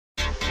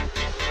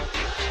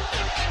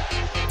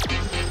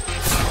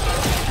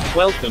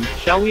Welcome,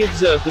 shall we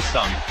observe the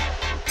sun?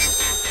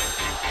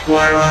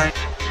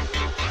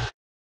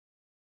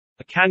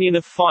 A canyon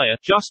of fire,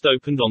 just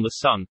opened on the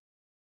sun.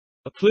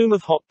 A plume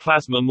of hot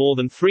plasma more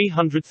than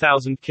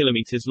 300,000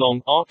 kilometers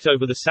long, arced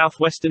over the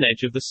southwestern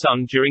edge of the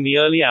sun during the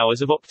early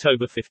hours of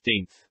October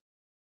 15.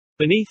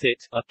 Beneath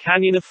it, a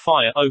canyon of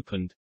fire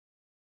opened.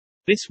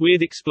 This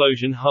weird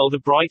explosion hurled a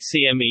bright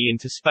CME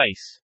into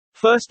space.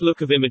 First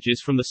look of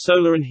images from the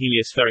Solar and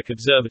Heliospheric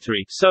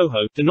Observatory,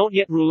 SOHO, do not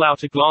yet rule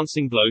out a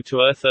glancing blow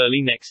to Earth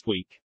early next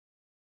week.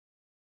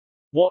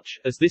 Watch,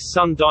 as this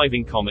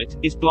sun-diving comet,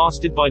 is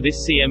blasted by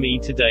this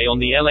CME today on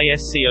the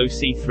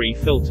LASCOC3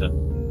 filter.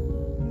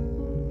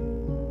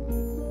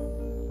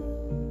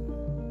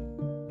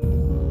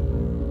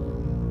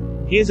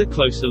 Here's a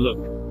closer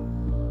look.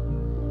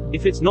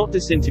 If it's not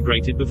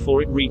disintegrated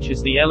before it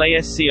reaches the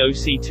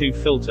LASCOC2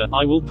 filter,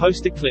 I will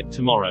post a clip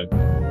tomorrow.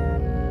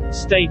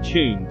 Stay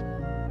tuned.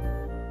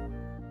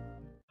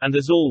 And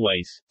as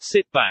always,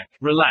 sit back,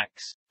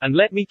 relax, and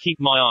let me keep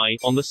my eye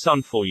on the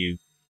sun for you.